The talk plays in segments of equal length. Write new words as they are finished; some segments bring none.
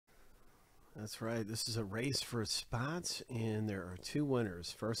That's right. This is a race for spots, and there are two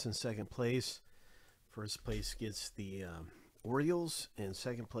winners. First and second place. First place gets the Orioles, and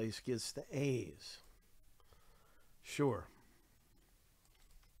second place gets the A's. Sure.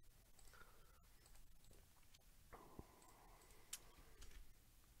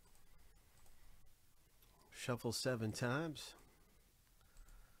 Shuffle 7 times.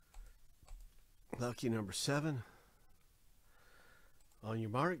 Lucky number 7. On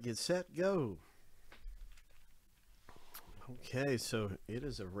your mark, get set, go. Okay, so it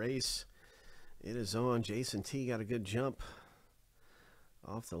is a race. It is on. Jason T got a good jump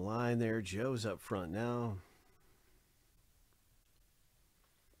off the line there. Joe's up front now.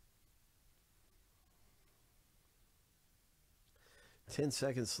 Ten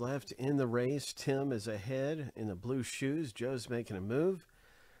seconds left in the race. Tim is ahead in the blue shoes. Joe's making a move.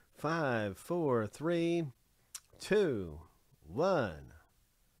 5, 4, 3, 2, 1.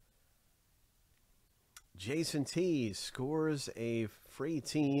 Jason T scores a free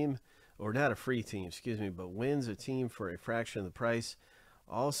team, or not a free team, excuse me, but wins a team for a fraction of the price.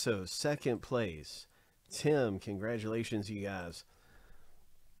 Also, second place. Tim, congratulations, you guys.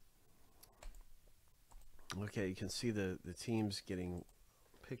 Okay, you can see the teams getting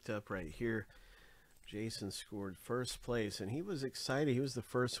picked up right here. Jason scored first place, and he was excited. He was the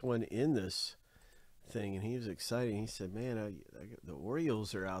first one in this thing, and he was excited. He said, man, the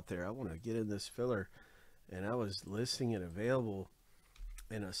Orioles are out there. I want to get in this filler. And I was listing it available,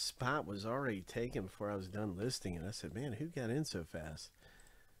 and a spot was already taken before I was done listing it. I said, man, who got in so fast?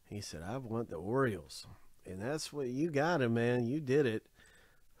 He said, I want the Orioles. And that's what you got him, man. You did it.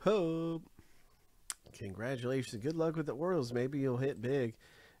 Hope. Congratulations. Good luck with the Orioles. Maybe you'll hit big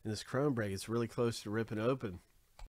in this chrome break. It's really close to ripping open.